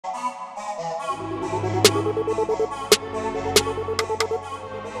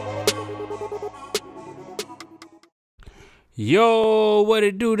Yo, what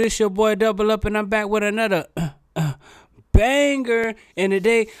it do? This your boy Double Up, and I'm back with another banger. And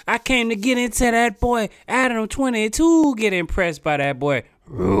today I came to get into that boy Adam 22. Get impressed by that boy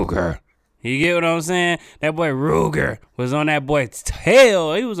Rooga. You get what I'm saying? That boy Rooga was on that boy's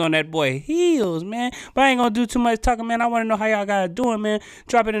tail. He was on that boy heels, man. But I ain't gonna do too much talking, man. I want to know how y'all guys doing, man.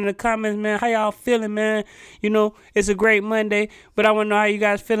 Drop it in the comments, man. How y'all feeling, man? You know, it's a great Monday, but I want to know how you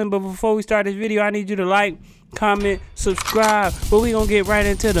guys feeling. But before we start this video, I need you to like, comment, subscribe. But we gonna get right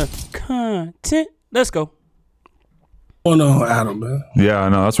into the content. Let's go. What's going on, Adam, man? Yeah, I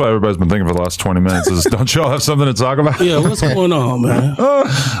know. That's why everybody's been thinking for the last 20 minutes is, don't y'all have something to talk about? Yeah, what's going on, man?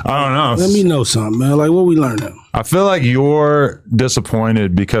 I don't know. Let me know something, man. Like, what we learning? I feel like you're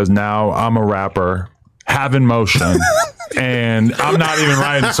disappointed because now I'm a rapper, having motion, and I'm not even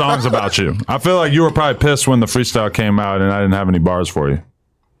writing songs about you. I feel like you were probably pissed when the freestyle came out and I didn't have any bars for you.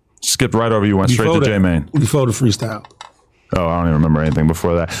 Skipped right over you, went straight to J-Main. Before the freestyle. Oh, I don't even remember anything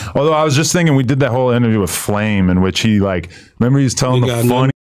before that. Although I was just thinking we did that whole interview with Flame in which he remember he's telling the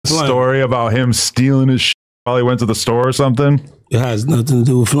funny story about him stealing his shit while he went to the store or something? It has nothing to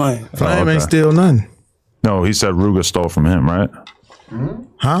do with Flame. Flame ain't steal none. No, he said Rooga stole from him, right?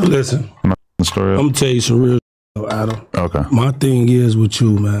 Huh? Listen, Am I the story I'm going to tell you some real shit, Adam. Okay. My thing is with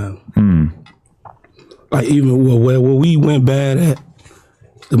you, man. Like even where we went bad at,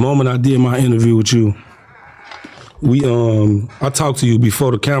 the moment I did my interview with you, I talked to you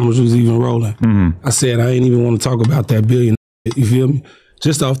before the cameras was even rolling. I said I ain't even want to talk about that billion. You feel me?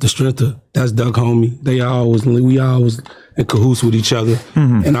 Just off the strength of that's Duck homie. We always in cahoots with each other,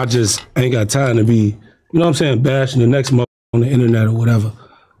 and I just ain't got time to be, you know what I'm saying, bashing the next mother on the internet or whatever.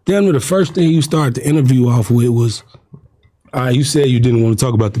 Then the first thing you started the interview off with was, you said you didn't want to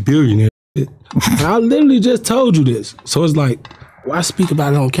talk about the billionaire. I literally just told you this, so it's like, why speak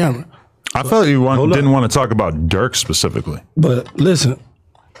about it on camera? I felt you didn't want to talk about Dirk specifically. But listen,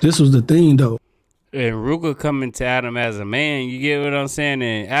 this was the thing though. And Rooga coming to Adam as a man, you get what I'm saying?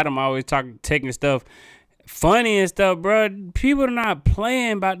 And Adam always taking stuff funny and stuff, bro. People are not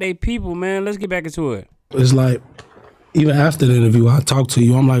playing about their people, man. Let's get back into it. It's like, even after the interview, I talked to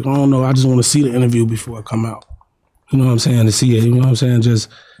you. I'm like, I don't know. I just want to see the interview before I come out. You know what I'm saying? To see it. You know what I'm saying? Just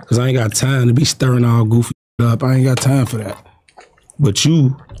because I ain't got time to be stirring all goofy up. I ain't got time for that. But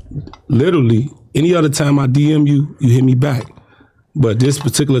you, literally, any other time I DM you, you hit me back. But this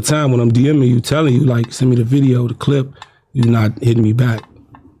particular time when I'm DMing you, telling you, like, send me the video, the clip, you're not hitting me back.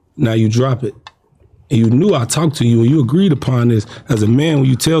 Now you drop it. And you knew I talked to you and you agreed upon this. As a man, when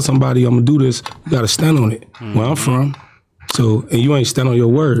you tell somebody I'm gonna do this, you gotta stand on it. Where I'm from. So, and you ain't stand on your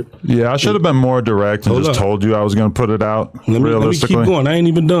word. Yeah, I should have been more direct and just told you I was gonna put it out realistically. Let me keep going. I ain't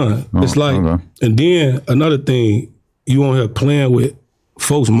even done. It's like, and then another thing, you on here playing with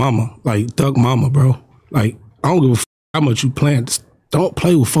folks' mama, like Duck mama, bro. Like, I don't give a how much you playing. Don't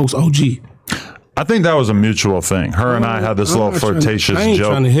play with folks' OG. I think that was a mutual thing. Her and I had this little flirtatious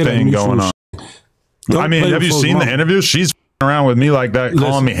joke thing going on. I mean, have you seen the interview? She's around with me like that,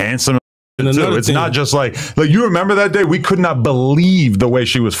 calling me handsome. It's not just like you remember that day? We could not believe the way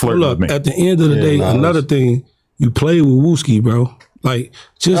she was flirting with me. At the end of the day, another thing, you played with Wooski, bro. Like,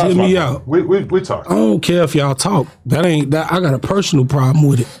 just hit me out. We talk. I don't care if y'all talk. That ain't that. I got a personal problem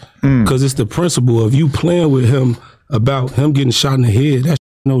with it because it's the principle of you playing with him about him getting shot in the head. That's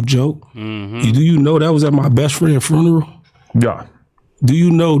no joke. Do you know that was at my best friend's funeral? Yeah. Do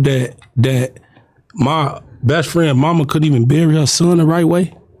you know that my best friend mama couldn't even bury her son the right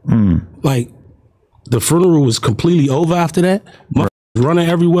way? Like, the funeral was completely over after that. My was running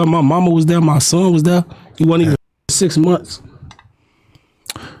everywhere. My mama was there. My son was there. He wasn't even 6 months.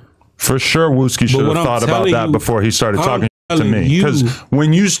 For sure, Wooski should have thought about that before he started talking to me. Because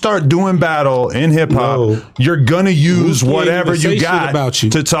when you start doing battle in hip hop, you're gonna use whatever you got about you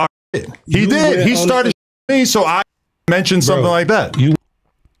to talk. He did. He started me, so I mentioned something like that.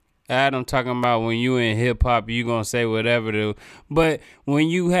 Adam talking about when you in hip hop, you gonna say whatever to. But when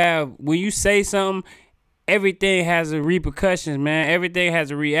you say something, everything has a repercussions, man. Everything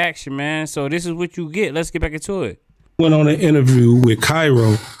has a reaction, man. So this is what you get. Let's get back into it. Went on an interview with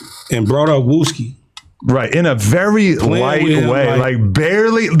Cairo and brought up Wooski. Right, in a very light way, like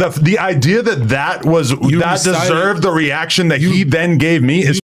barely. The idea that deserved the reaction that he then gave me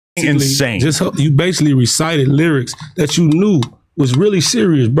is insane. You basically recited lyrics that you knew was really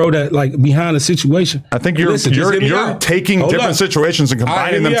serious, bro. That like behind the situation. I think you're taking different situations and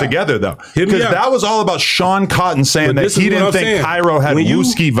combining them together, though, because that was all about Sean Cotton saying that he didn't think Cairo had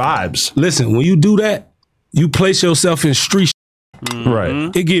Wooski vibes. Listen, when you do that, you place yourself in street.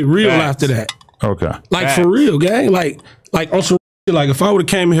 Right. It get real after that. Okay. Like for real, gang. Like on some like if I would have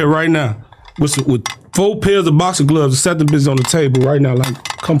came in here right now with 4 pairs of boxing gloves and set them bitches on the table right now. Like,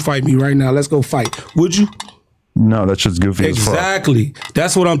 come fight me right now. Let's go fight. Would you? No, that shit's goofy as fuck. Exactly.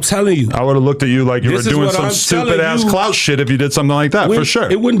 That's what I'm telling you. I would have looked at you like you were doing some stupid ass clout shit if you did something like that, for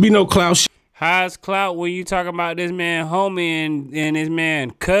sure. It wouldn't be no clout shit. How's clout when you talking about this man homie and his man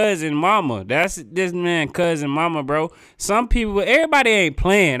cousin mama? That's this man cousin mama, bro. Some people, everybody ain't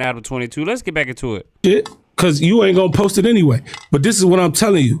playing out of 22. Let's get back into it. Shit, because you ain't going to post it anyway. But this is what I'm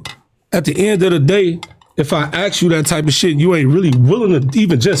telling you. At the end of the day, if I ask you that type of shit, you ain't really willing to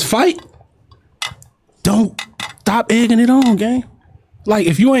even just fight, don't stop egging it on, gang. Like,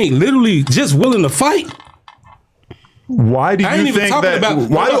 if you ain't literally just willing to fight, why do you think that?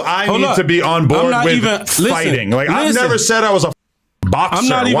 Why do I need to be on board with fighting? Like, I've never said I was a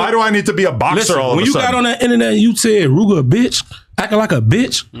boxer. Why do I need to be a boxer all of a sudden? When you got on that internet and you said Rooga a bitch, acting like a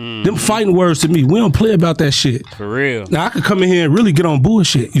bitch, them fighting words to me. We don't play about that shit. For real. Now, I could come in here and really get on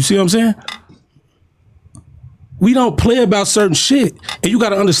bullshit. You see what I'm saying? We don't play about certain shit. And you got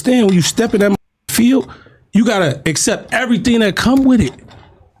to understand, when you step in that field, you got to accept everything that come with it.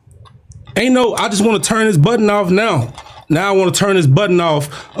 Ain't no, I just want to turn this button off now. Now I want to turn this button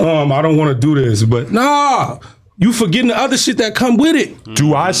off. I don't want to do this. But nah, you forgetting the other shit that come with it.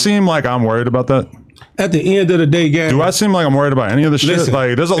 Do I seem like I'm worried about that? At the end of the day, gang. Do I seem like I'm worried about any of the shit?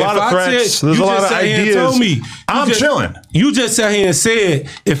 Like, there's a lot of threats. There's a lot of ideas. I'm chilling. You just sat here and said,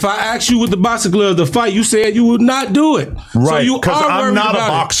 if I asked you with the boxing gloves to fight, you said you would not do it. Right, because I'm not a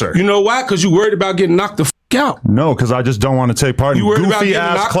boxer. You know why? Because you worried about getting knocked the fuck out. No, because I just don't want to take part in goofy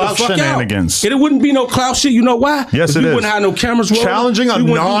ass clout shenanigans. It wouldn't be no clout shit. You know why? Yes, it is. You wouldn't have no cameras rolling. Challenging a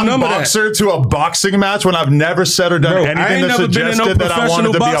non-boxer to a boxing match when I've never said or done anything that suggested that I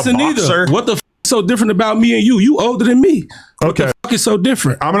wanted to be a boxer. What the f so different about me and you? You older than me. What the fuck is so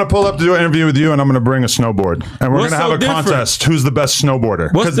different? I'm going to pull up to do an interview with you and I'm going to bring a snowboard. And we're going to have a contest. Who's the best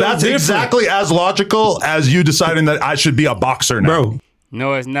snowboarder? Because that's exactly as logical as you deciding that I should be a boxer now. Bro.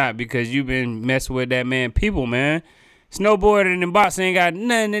 No, it's not, because you've been messing with that man people, man. Snowboarding and boxing ain't got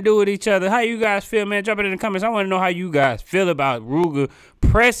nothing to do with each other. How you guys feel, man? Drop it in the comments. I want to know how you guys feel about Rooga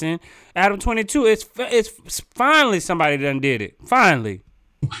pressing Adam 22. It's finally somebody done did it. Finally.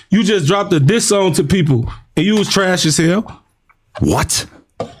 You just dropped a diss song to people and you was trash as hell. What?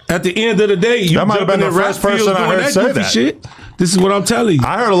 At the end of the day, you that might have been the first person I heard say that. Shit. This is what I'm telling you.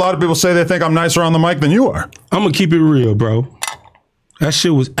 I heard a lot of people say they think I'm nicer on the mic than you are. I'm going to keep it real, bro. That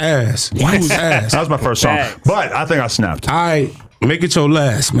shit was ass. What? Was ass. That was my first song. But I think I snapped. All right. Make it your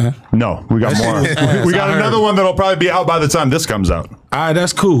last, man. No, we got more. We got another one that'll probably be out by the time this comes out. All right,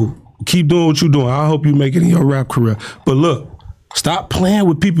 that's cool. Keep doing what you're doing. I hope you make it in your rap career. But look, stop playing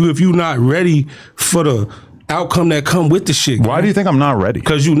with people if you're not ready for the outcome that come with the shit. Why do you think I'm not ready?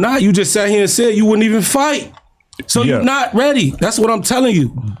 Because you're not. You just sat here and said you wouldn't even fight. So you're not ready. That's what I'm telling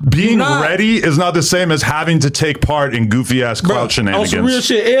you. Being ready is not the same as having to take part in goofy ass clout shenanigans. On some real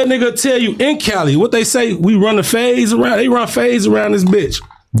shit, every nigga tell you in Cali, what they say, we run a phase around. They run phase around this bitch.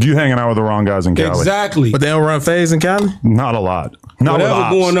 You hanging out with the wrong guys in Cali. Exactly. But they don't run phase in Cali? Not a lot. Not whatever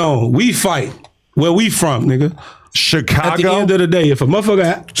going on. We fight. Where we from, nigga? Chicago. At the end of the day, if a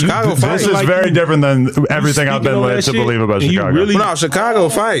motherfucker Chicago fight, this is like very different than everything I've been led to believe about Chicago. Really, no, Chicago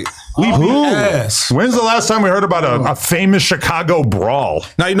fight. When's the last time we heard about a famous Chicago brawl?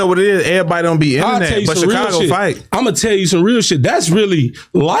 Now you know what it is. Everybody don't be internet, but Chicago fight. I'm gonna tell you some real shit. That's really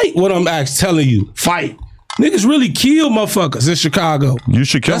light. What I'm telling you, fight. Niggas really kill motherfuckers in Chicago. You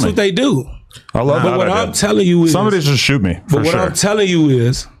should kill me. That's what they do. I love that. But what I'm telling you is somebody should shoot me. But what I'm telling you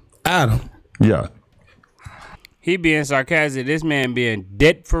is, Adam. Yeah. He being sarcastic. This man being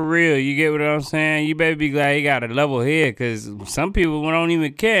dead for real. You get what I'm saying? You better be glad he got a level head, because some people don't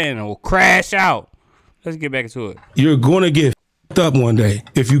even care and will crash out. Let's get back to it. You're going to get up one day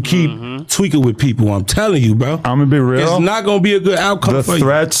if you keep tweaking with people. I'm telling you, bro. I'm going to be real. It's not going to be a good outcome for you. The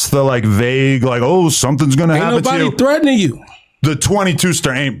threats, the like vague, like, oh, something's going to happen to you. Ain't nobody threatening you. The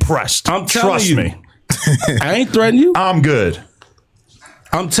 22-ster ain't pressed. I'm telling you. Trust me. I ain't threatening you. I'm good.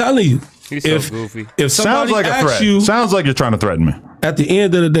 I'm telling you. He's so goofy. If somebody sounds like a threat. Sounds like you're trying to threaten me. At the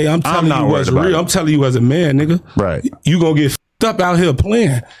end of the day, I'm telling you what's real. I'm telling you as a man, nigga. Right. You gonna get f***ed up out here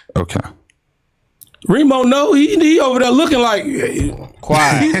playing. Okay. Remo, no, he over there looking like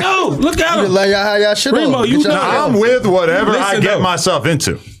quiet. He know. Look at him. Like how y'all shit Remo, you know. I'm with whatever I get myself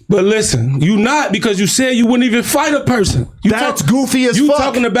into. But listen, you not, because you said you wouldn't even fight a person. That's goofy as fuck. You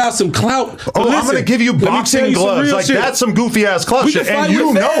talking about some clout. Oh, listen, I'm going to give you boxing gloves. Like, that's some goofy ass clout shit. And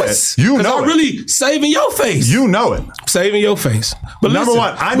you know it. You know it. I'm really saving your face. You know it. Saving your face. But number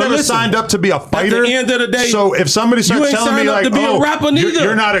one, I never signed up to be a fighter. At the end of the day, so if somebody starts telling me like, oh,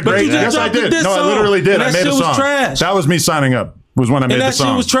 you're not a great, yes I did. No, I literally did. I made a song. That was me signing up, was when I made the song.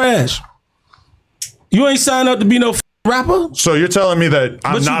 And that shit was trash. You ain't signed up to be no rapper. So you're telling me that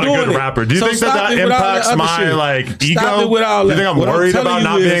I'm not a good rapper? Do you think that impacts my like ego? Do you think I'm worried about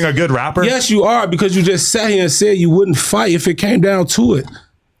not being a good rapper? Yes, you are, because you just sat here and said you wouldn't fight if it came down to it.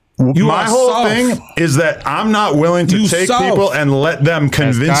 My whole thing is that I'm not willing to take people and let them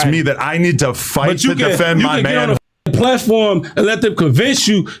convince me that I need to fight to defend my man. Platform and let them convince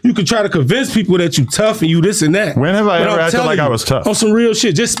you. You can try to convince people that you tough and you this and that. When have I ever acted like I was tough? On some real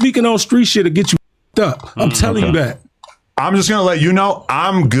shit. Just speaking on street shit to get you up. I'm telling you that. I'm just gonna let you know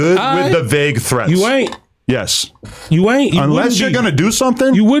I'm good with the vague threats. You ain't. Yes. You ain't. Unless you're gonna do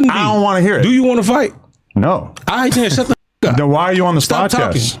something, you wouldn't. I don't want to hear it. Do you want to fight? No. I ain't shut the up. Then why are you on this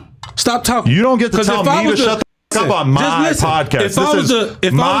podcast? Talking. Stop talking. You don't get to tell me to shut the fuck up on my podcast. If I was the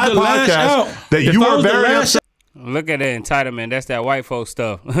last out, that you are very upset. Look at the entitlement. That's that white folk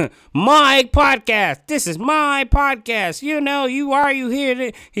stuff. My podcast. This is my podcast. You know, you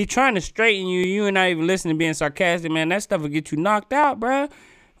here? He trying to straighten you. You and not even listening, being sarcastic, man. That stuff will get you knocked out, bruh.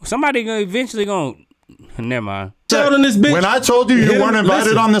 Somebody eventually gonna. Never mind. When I told you weren't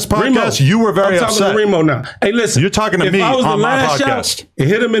invited on this podcast, Remo, you were very upset. I'm talking to Remo now. Hey, listen. You're talking to me on my podcast.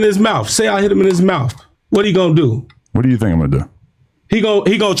 Hit him in his mouth. Say I hit him in his mouth. What he gonna do? What do you think I'm gonna do? He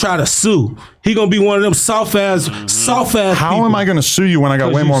gonna try to sue. He gonna be one of them soft ass How people. am I gonna sue you when I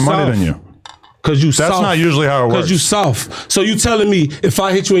got way more money than you? Because you soft. That's not usually how it works. Because you soft. So you telling me if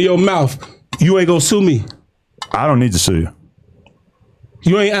I hit you in your mouth, you ain't gonna sue me? I don't need to sue you.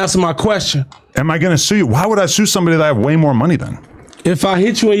 You ain't answer my question. Am I gonna sue you? Why would I sue somebody that I have way more money than? If I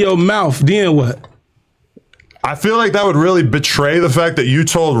hit you in your mouth, then what? I feel like that would really betray the fact that you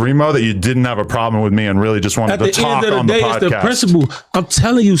told Remo that you didn't have a problem with me and really just wanted to talk on the podcast. At the end of the day, it's the principle. I'm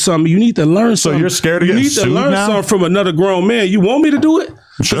telling you something. You need to learn something. So you're scared of getting sued now? You need to learn something from another grown man. You want me to do it?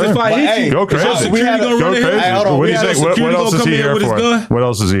 Sure. If I hit you, go crazy. Go crazy. What do you think? What else is he here for? What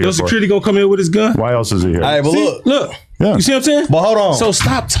else is he here for? Your security gonna come in with his gun? Why else is he here? All right, but look. Yeah. You see what I'm saying? But hold on. So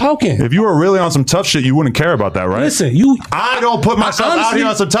stop talking. If you were really on some tough shit, you wouldn't care about that, right? Listen, I don't put myself out here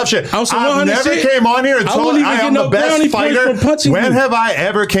on some tough shit. I never came on here and told I'm the best fighter. When have I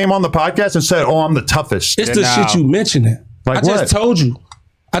ever came on the podcast and said, "Oh, I'm the toughest"? It's the shit you mentioning. Like I just told you.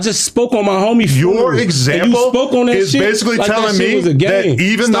 I just spoke on my homie. Your example is basically telling me that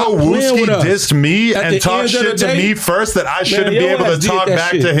even though Wooski dissed me and talked shit to me first, that I shouldn't be able to talk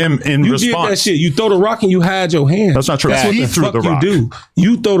back to him in response. You did that shit. You throw the rock and you hide your hand. That's not true. That's what he threw the rock.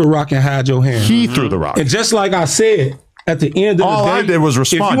 You throw the rock and hide your hand. He threw the rock. And just like I said, at the end of the day, all I did was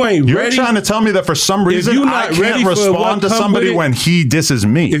respond. You're trying to tell me that for some reason I can't respond to somebody when he disses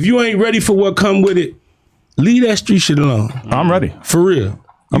me. If you ain't ready for what come with it, leave that street shit alone. I'm ready. For real.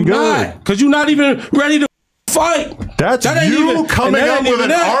 I'm good. Because you're not even ready to fight. That's you coming up with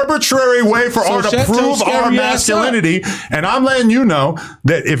an arbitrary way for to prove our masculinity. And I'm letting you know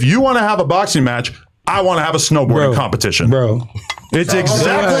that if you want to have a boxing match, I want to have a snowboarding competition. Bro. It's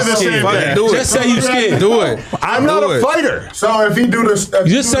exactly the same thing. Do it. Just say you scared. Do it. I'm not a fighter. So if he do this,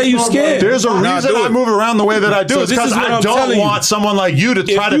 just say you scared. There's a reason I move around the way that I do. It's because I don't want someone like you to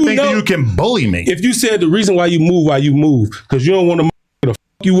try to think that you can bully me. If you said the reason why you move, because you don't want to fuck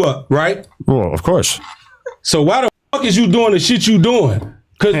you up, right? Well, of course. So why the fuck is you doing the shit you doing?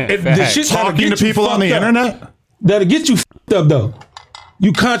 Because if the shit talking to people on the internet, that'll get you fucked up though.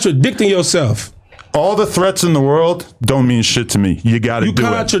 You contradicting yourself. All the threats in the world don't mean shit to me. You got to do it. You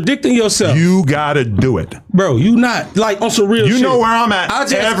contradicting yourself. You got to do it. Bro, you not like on some real shit. You know where I'm at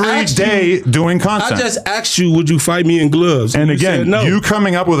every day doing content. I just asked you, would you fight me in gloves? And again, you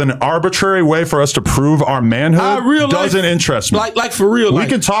coming up with an arbitrary way for us to prove our manhood doesn't interest me. Like for real. We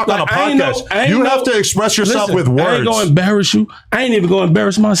can talk on a podcast. You have to express yourself with words. I ain't going to embarrass you. I ain't even going to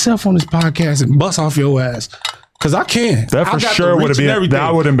embarrass myself on this podcast and bust off your ass. Cause I can. That for sure would be.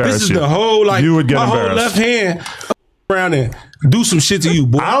 That would embarrass you. This is the whole you would get my embarrassed. whole left hand around and do some shit to you,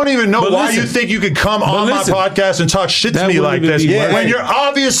 boy. I don't even know why you think you could come on my podcast and talk shit to me like this when you're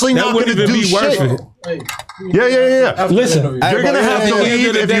obviously not going to do shit. Yeah. Listen, you're going to have to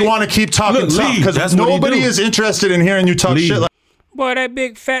leave if you want to keep talking tough because nobody is interested in hearing you talk shit like. Boy, that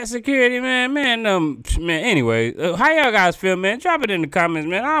big fat security man. Anyway, how y'all guys feel, man? Drop it in the comments,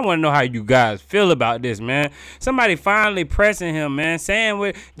 man. I want to know how you guys feel about this, man. Somebody finally pressing him, man,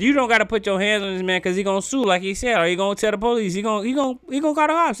 saying you don't got to put your hands on this man because he gonna sue, like he said, or he gonna tell the police. He gonna call the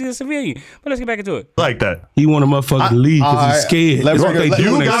cops. He's a civilian. But let's get back into it. Like that. He want a motherfucker to leave because he's scared.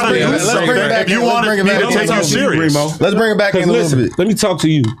 You gotta do something if you want me to take you serious. Let's bring it back in a little bit. Let me talk to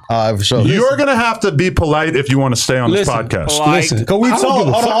you. For sure. You're gonna have to be polite if you want to stay on this podcast. Listen. listen. Cause we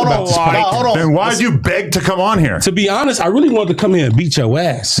told. Hold on. Then why'd you beg to come on here? To be honest, I really wanted to come here and beat your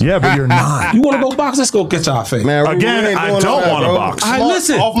ass. Yeah, but you're not. You want to go box? Let's go get y'all face. Man, again, I don't want to box. I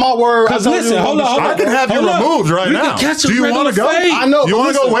listen. Off my word. Cause listen, hold on. I can have you removed right now. Do you want to go? I know. You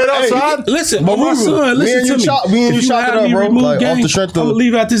want to go wait outside? Listen, but my son, listen to me. Me and you chop it up, bro. Like off the strength of. I'm gonna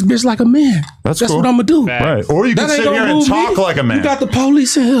leave out this bitch like a man. That's cool. what I'm gonna do. Right. Or you can sit here and talk like a man. You got the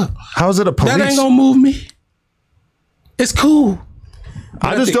police in here. How is it a police? That ain't gonna move me. It's cool.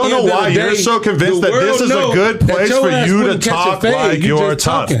 I just don't know why you're so convinced that this is a good place for you to talk like you're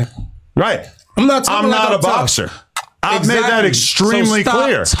tough. Right. I'm not talking. I'm not a boxer. I've made that extremely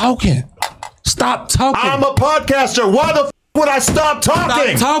clear. Stop talking. I'm a podcaster. Why the would I stop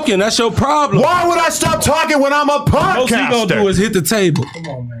talking? Stop talking. That's your problem. Why would I stop talking when I'm a podcaster? Most you gonna do is hit the table. Come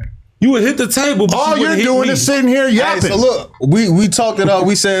on, man. You would hit the table. But all you're doing is sitting here yapping. Hey, so look, we talked it up.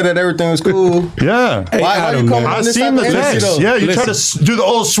 We said that everything was cool. Yeah. Hey, why you coming I seen the text. Yeah, you try to do the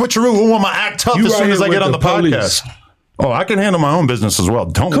old switcheroo. Who want my act tough as soon as I get on the podcast? Oh, I can handle my own business as well.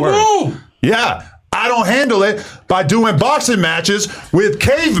 Don't worry. Come on. Yeah. I don't handle it by doing boxing matches with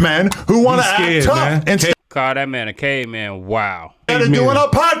cavemen who want to act tough. And call that man a caveman. Wow. Instead of doing a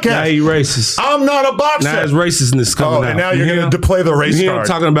podcast. Now he racist. I'm not a boxer. Now his racistness coming out. And now you're going to play the race card.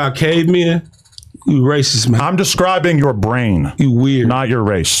 Talking about cavemen. You racist, man. I'm describing your brain. You weird. Not your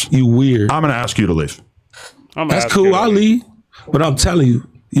race. You weird. I'm going to ask you to leave. That's cool. I'll leave. But I'm telling you,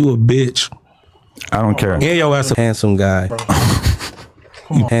 you a bitch. I don't care. And your ass a handsome guy.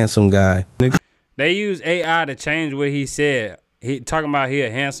 Handsome guy. They use AI to change what he said. He talking about he a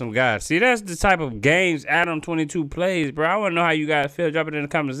handsome guy. See, that's the type of games Adam22 plays, bro. I want to know how you guys feel. Drop it in the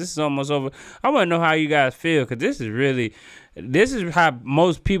comments. This is almost over. I want to know how you guys feel, because this is how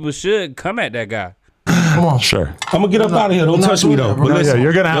most people should come at that guy. Come on. Sure. I'm going to get up out of here. Don't touch me, though. But listen,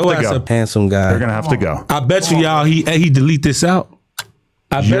 you're going to have to go. A handsome guy. You're going to have to go. I bet you, y'all, he delete this out.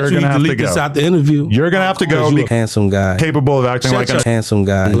 I bet you he delete this out the interview. You're going to have to go. You a handsome guy. Capable of acting like a handsome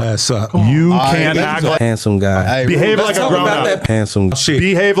guy. Glass up. You can't act like handsome guy. Behave like a grown-up. Handsome shit.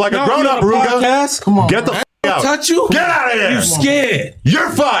 Behave like a grown-up, Rooga. Come on. Get the out. Touch you? Get out of here. You scared.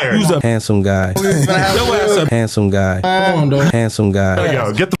 You're fired. Who's a handsome guy? Your ass a handsome guy. Come on, dog. Handsome guy. There you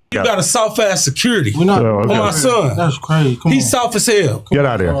go. Get the You got a soft ass security. We're not, on my son. That's crazy. Come He's soft as hell. Get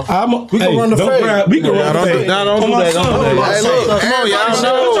out of here. We can run the fade. We can run the fade. Don't do that. Hey, look. Come on,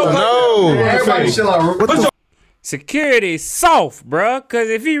 y'all. No. Everybody chill out. Security soft, bruh. Cause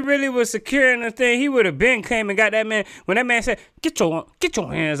if he really was securing the thing, he would have been came and got that man. When that man said, "Get your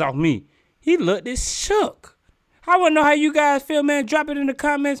hands off me," he looked this shook. I want to know how you guys feel, man. Drop it in the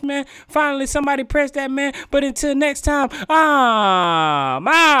comments, man. Finally, somebody press that, man. But until next time, I'm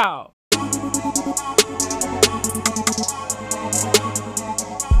out.